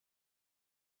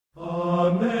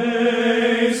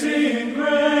Amazing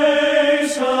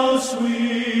grace, how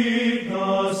sweet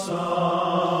the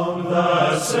sound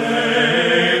that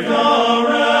saved a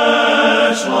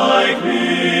wretch like me.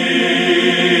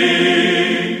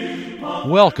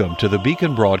 Welcome to the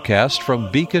Beacon broadcast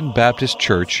from Beacon Baptist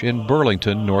Church in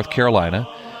Burlington, North Carolina,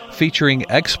 featuring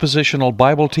expositional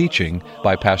Bible teaching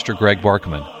by Pastor Greg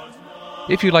Barkman.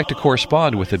 If you'd like to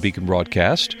correspond with the Beacon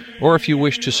broadcast, or if you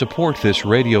wish to support this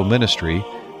radio ministry,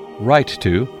 write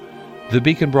to the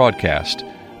Beacon Broadcast,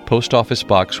 Post Office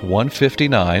Box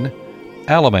 159,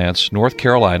 Alamance, North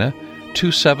Carolina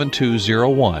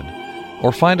 27201,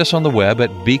 or find us on the web at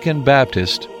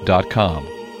beaconbaptist.com.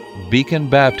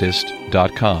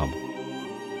 beaconbaptist.com.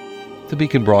 The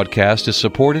Beacon broadcast is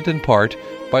supported in part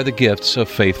by the gifts of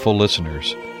faithful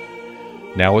listeners.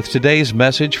 Now with today's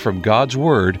message from God's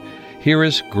Word, here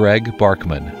is Greg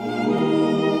Barkman.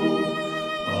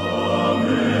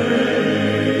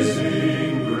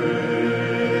 Amazing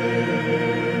grace.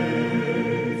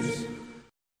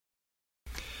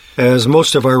 As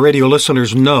most of our radio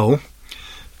listeners know,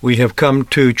 we have come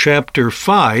to chapter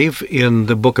 5 in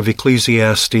the book of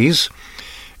Ecclesiastes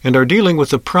and are dealing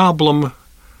with the problem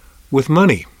with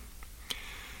money.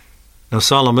 Now,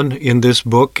 Solomon, in this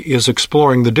book, is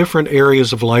exploring the different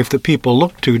areas of life that people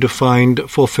look to find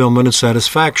fulfillment and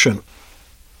satisfaction.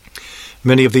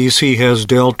 Many of these he has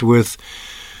dealt with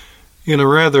in a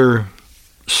rather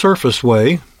surface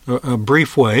way, a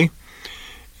brief way,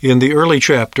 in the early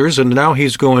chapters, and now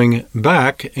he's going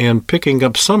back and picking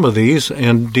up some of these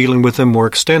and dealing with them more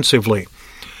extensively.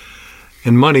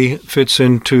 And money fits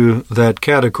into that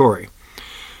category.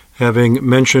 Having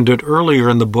mentioned it earlier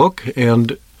in the book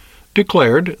and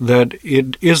declared that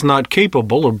it is not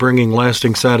capable of bringing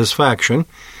lasting satisfaction,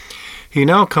 he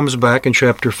now comes back in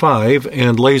chapter 5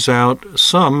 and lays out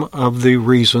some of the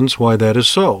reasons why that is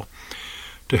so,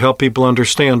 to help people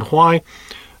understand why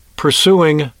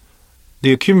pursuing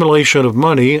the accumulation of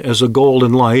money as a goal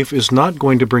in life is not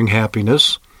going to bring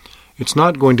happiness, it's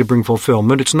not going to bring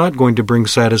fulfillment, it's not going to bring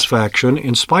satisfaction,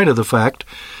 in spite of the fact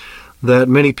that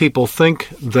many people think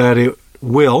that it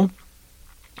will,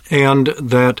 and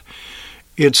that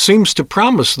it seems to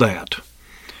promise that.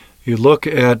 You look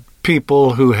at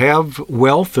people who have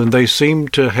wealth and they seem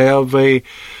to have a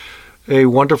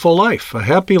wonderful life, a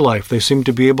happy life. They seem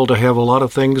to be able to have a lot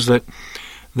of things that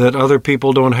other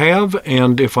people don't have,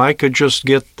 and if I could just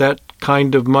get that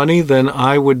kind of money, then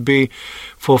I would be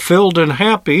fulfilled and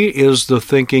happy, is the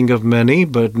thinking of many,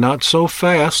 but not so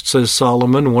fast, says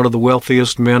Solomon, one of the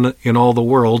wealthiest men in all the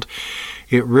world.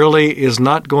 It really is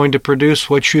not going to produce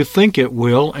what you think it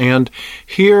will, and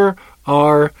here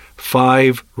are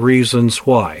 5 reasons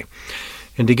why.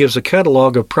 And he gives a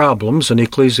catalog of problems in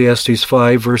Ecclesiastes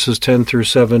 5, verses 10 through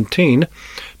 17,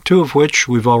 2 of which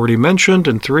we've already mentioned,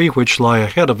 and 3 which lie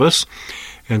ahead of us.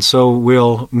 And so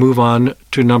we'll move on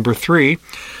to number 3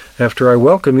 after I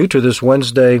welcome you to this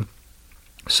Wednesday,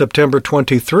 September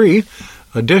 23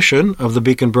 edition of the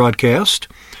Beacon broadcast.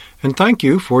 And thank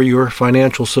you for your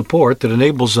financial support that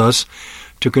enables us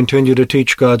to continue to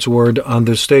teach God's Word on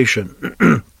this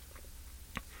station.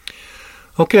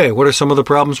 Okay, what are some of the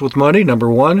problems with money? Number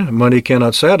 1, money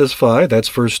cannot satisfy. That's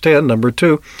verse 10. Number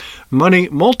 2, money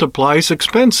multiplies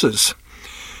expenses.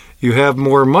 You have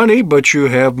more money, but you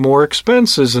have more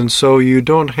expenses, and so you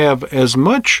don't have as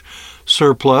much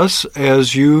surplus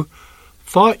as you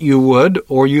thought you would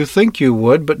or you think you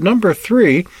would. But number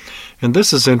 3, and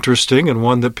this is interesting and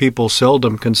one that people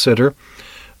seldom consider,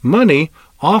 money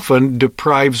often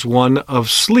deprives one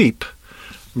of sleep.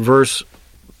 Verse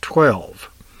 12.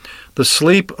 The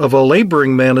sleep of a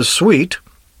laboring man is sweet,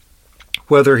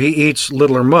 whether he eats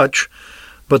little or much,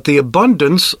 but the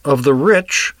abundance of the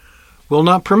rich will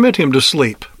not permit him to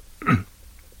sleep.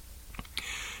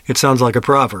 It sounds like a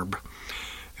proverb,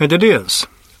 and it is.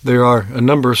 There are a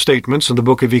number of statements in the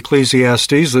book of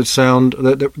Ecclesiastes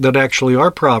that actually are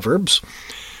proverbs.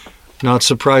 Not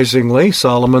surprisingly,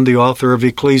 Solomon, the author of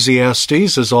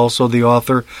Ecclesiastes, is also the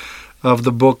author of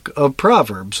the book of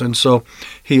Proverbs, and so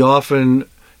he often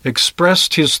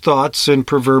expressed his thoughts in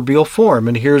proverbial form,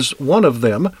 and here's one of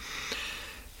them.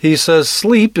 He says,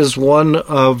 sleep is one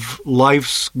of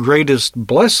life's greatest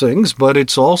blessings, but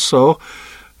it's also,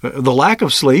 the lack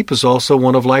of sleep is also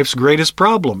one of life's greatest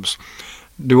problems.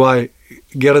 Do I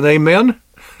get an amen?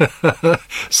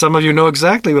 Some of you know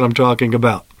exactly what I'm talking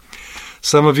about.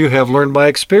 Some of you have learned by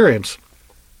experience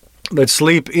that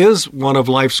sleep is one of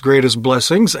life's greatest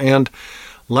blessings, and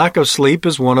lack of sleep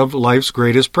is one of life's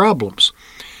greatest problems.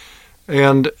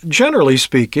 And generally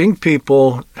speaking,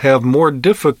 people have more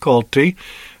difficulty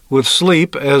with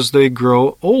sleep as they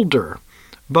grow older.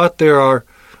 But there are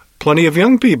plenty of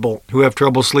young people who have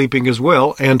trouble sleeping as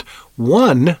well, and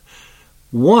one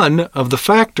of the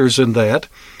factors in that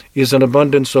is an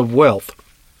abundance of wealth.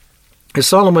 As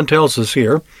Solomon tells us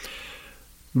here,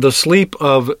 the sleep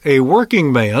of a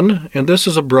working man, and this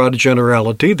is a broad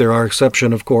generality, there are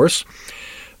exceptions, of course,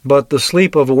 but the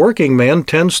sleep of a working man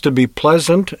tends to be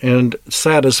pleasant and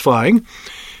satisfying.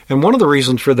 And one of the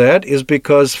reasons for that is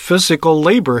because physical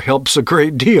labor helps a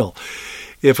great deal.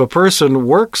 If a person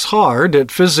works hard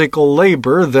at physical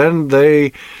labor, then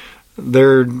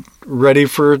they're ready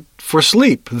for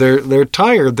sleep. They're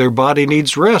tired. Their body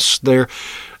needs rest. They're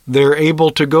able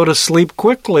to go to sleep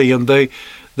quickly, and they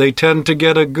tend to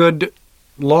get a good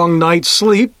long night's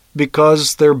sleep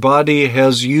because their body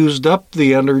has used up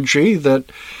the energy that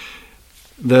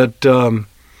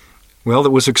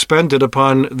was expended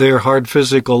upon their hard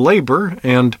physical labor,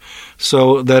 and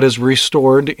so that is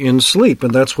restored in sleep,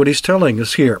 and that's what he's telling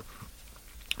us here.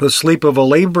 The sleep of a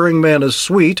laboring man is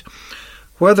sweet,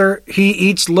 whether he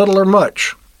eats little or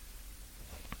much.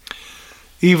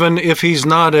 Even if he's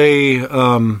not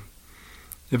a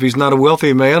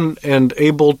wealthy man and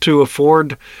able to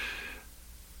afford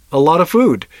a lot of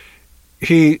food,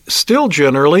 he still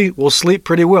generally will sleep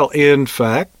pretty well. In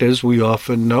fact, as we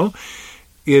often know,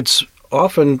 it's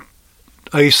often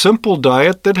a simple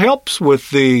diet that helps with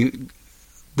the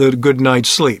good night's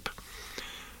sleep.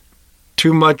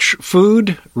 Too much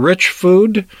food, rich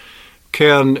food,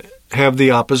 can have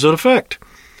the opposite effect.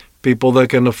 People that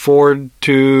can afford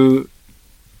to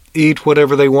eat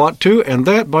whatever they want to, and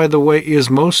that, by the way, is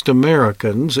most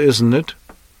Americans, isn't it?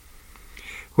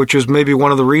 Which is maybe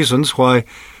one of the reasons why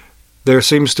there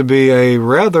seems to be a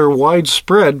rather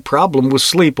widespread problem with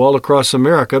sleep all across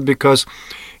America, because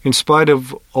in spite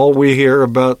of all we hear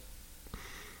about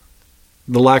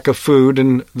the lack of food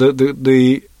and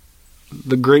the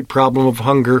great problem of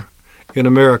hunger in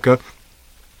America,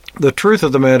 the truth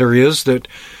of the matter is that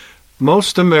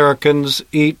most Americans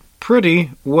eat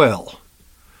pretty well.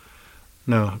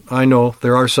 Now, I know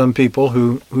there are some people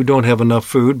who don't have enough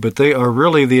food, but they are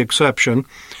really the exception.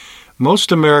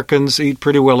 Most Americans eat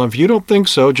pretty well. And if you don't think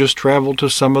so, just travel to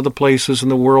some of the places in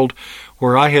the world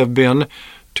where I have been,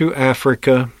 to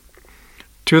Africa,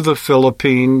 to the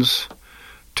Philippines,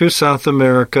 to South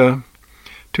America,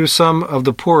 to some of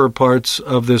the poorer parts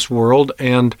of this world,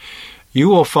 and you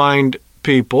will find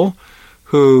people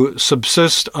who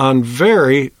subsist on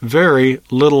very, very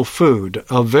little food,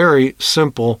 a very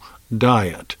simple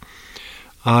diet.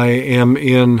 I am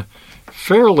in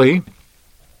fairly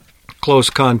close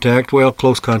contact. Well,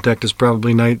 close contact is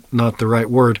probably not the right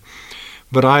word,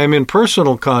 but I am in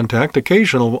personal contact,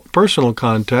 occasional personal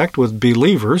contact with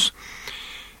believers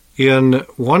in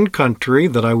one country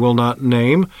that I will not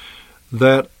name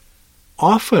that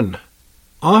often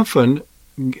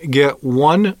get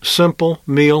one simple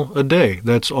meal a day.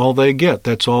 That's all they get.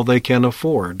 That's all they can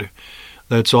afford.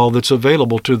 That's all that's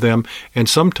available to them, and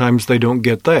sometimes they don't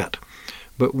get that.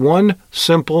 But one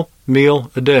simple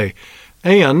meal a day.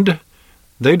 And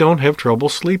they don't have trouble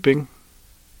sleeping.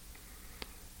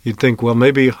 You'd think, well,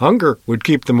 maybe hunger would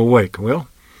keep them awake. Well,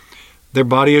 their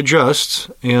body adjusts,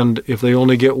 and if they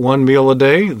only get one meal a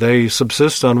day, they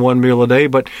subsist on one meal a day.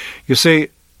 But you see,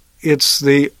 it's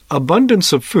the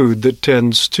abundance of food that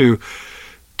tends to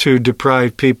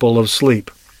deprive people of sleep.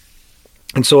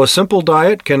 And so a simple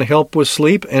diet can help with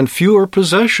sleep, and fewer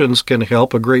possessions can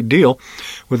help a great deal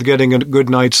with getting a good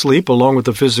night's sleep along with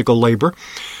the physical labor,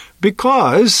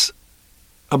 because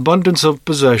abundance of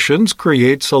possessions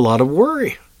creates a lot of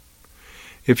worry.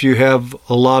 If you have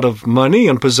a lot of money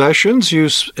and possessions, you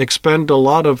expend a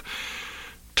lot of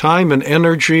time and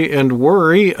energy and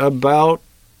worry about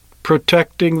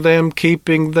protecting them,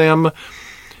 keeping them,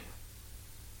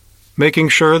 making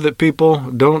sure that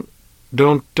people don't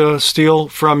steal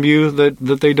from you, that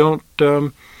they don't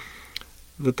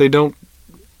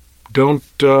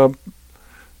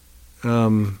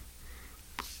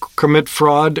commit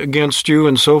fraud against you,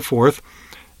 and so forth,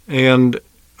 and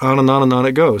on and on and on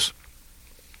it goes.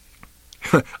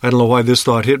 I don't know why this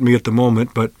thought hit me at the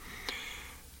moment, but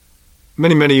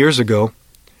many years ago,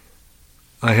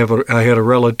 I had a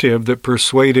relative that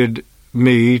persuaded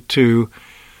me to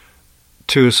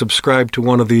subscribe to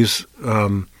one of these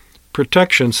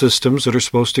protection systems that are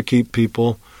supposed to keep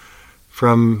people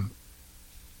from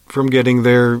getting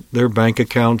their bank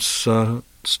accounts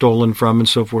stolen from, and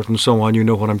so forth and so on. You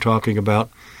know what I'm talking about.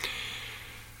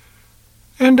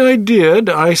 And I did.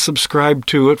 I subscribed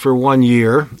to it for 1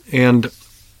 year, and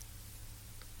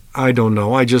I don't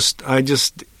know. I just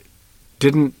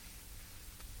didn't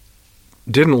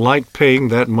like paying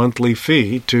that monthly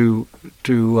fee to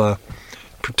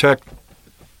protect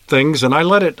things, and I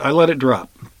let it drop.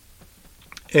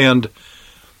 And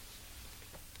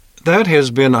that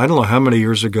has been, I don't know how many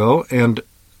years ago, and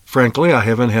frankly, I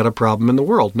haven't had a problem in the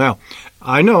world. Now,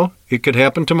 I know it could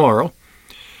happen tomorrow,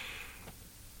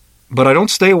 but I don't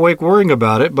stay awake worrying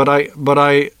about it. But I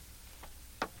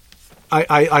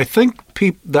think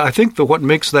that what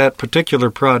makes that particular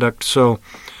product so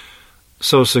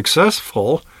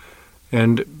successful,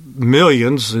 and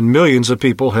millions and millions of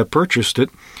people have purchased it,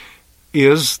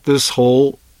 is this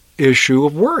whole issue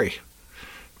of worry.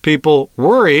 People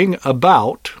worrying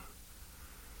about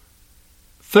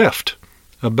theft,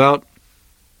 about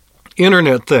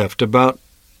internet theft, about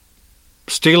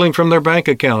stealing from their bank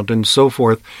account and so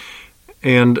forth.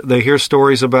 And they hear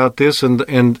stories about this, and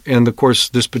of course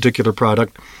this particular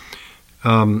product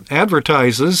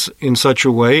advertises in such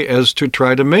a way as to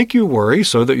try to make you worry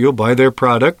so that you'll buy their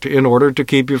product in order to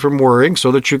keep you from worrying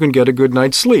so that you can get a good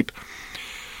night's sleep.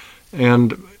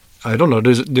 And I don't know,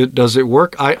 does it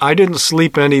work? I didn't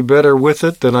sleep any better with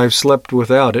it than I've slept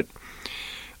without it.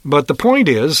 But the point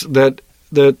is that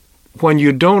when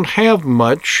you don't have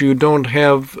much, you don't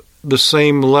have the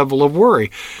same level of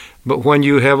worry. But when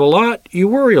you have a lot, you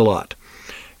worry a lot.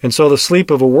 And so the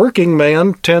sleep of a working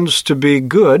man tends to be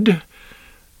good.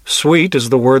 Sweet is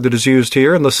the word that is used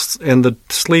here. And the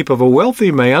sleep of a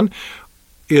wealthy man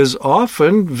is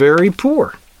often very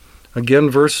poor. Again,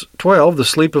 verse 12, the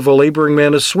sleep of a laboring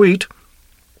man is sweet,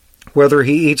 whether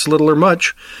he eats little or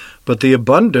much, but the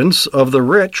abundance of the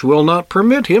rich will not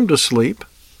permit him to sleep.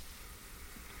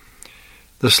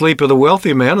 The sleep of the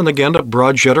wealthy man, and again, a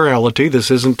broad generality,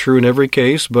 this isn't true in every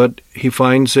case, but he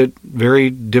finds it very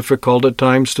difficult at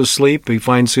times to sleep. He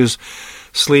finds his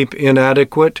sleep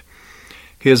inadequate.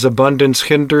 His abundance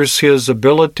hinders his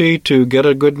ability to get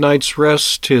a good night's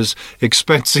rest. His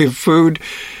expensive food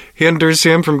hinders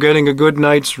him from getting a good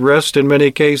night's rest in many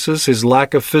cases. His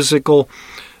lack of physical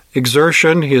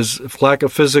exertion, his lack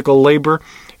of physical labor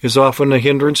is often a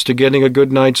hindrance to getting a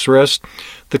good night's rest.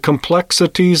 The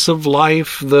complexities of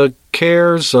life, the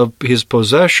cares of his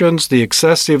possessions, the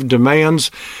excessive demands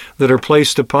that are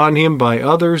placed upon him by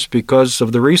others because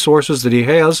of the resources that he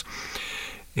has,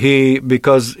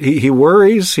 because he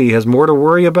worries, he has more to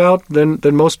worry about than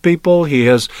most people. He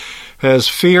has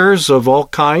fears of all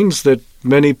kinds that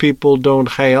many people don't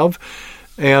have.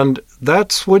 And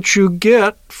that's what you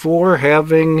get for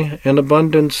having an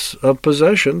abundance of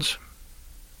possessions.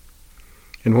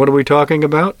 And what are we talking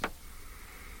about?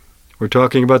 We're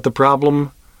talking about the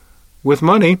problem with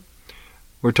money.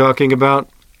 We're talking about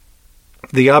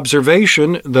the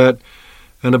observation that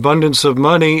an abundance of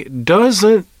money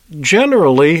doesn't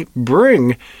generally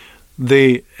bring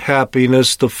the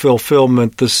happiness, the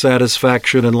fulfillment, the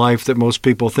satisfaction in life that most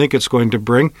people think it's going to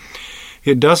bring.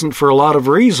 It doesn't for a lot of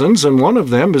reasons, and one of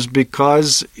them is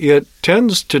because it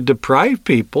tends to deprive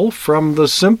people from the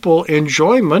simple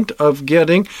enjoyment of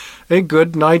getting a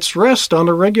good night's rest on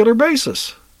a regular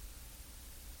basis.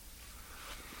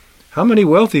 How many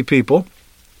wealthy people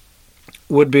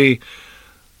would be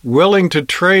willing to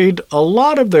trade a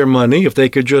lot of their money if they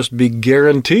could just be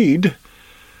guaranteed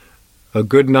a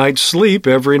good night's sleep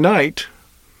every night?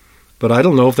 But I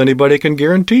don't know if anybody can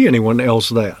guarantee anyone else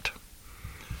that.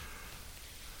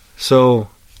 So,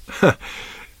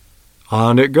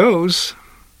 on it goes.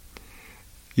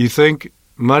 You think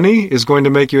money is going to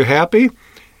make you happy?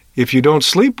 If you don't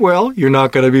sleep well, you're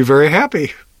not going to be very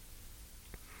happy.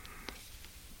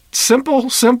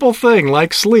 Simple thing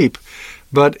like sleep.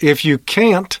 But if you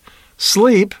can't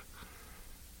sleep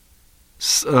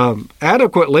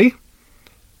adequately,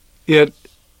 it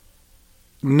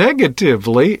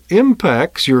negatively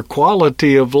impacts your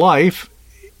quality of life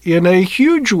in a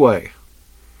huge way.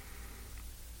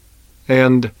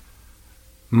 And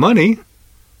money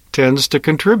tends to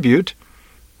contribute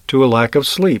to a lack of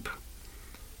sleep.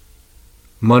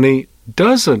 Money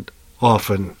doesn't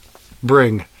often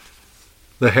bring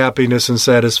the happiness and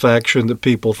satisfaction that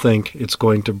people think it's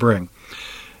going to bring.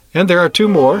 And there are two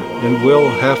more, and we'll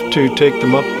have to take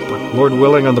them up, Lord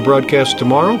willing, on the broadcast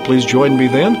tomorrow. Please join me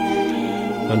then.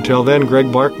 Until then, Greg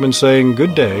Barkman saying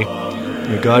good day.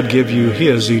 May God give you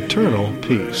His eternal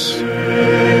peace.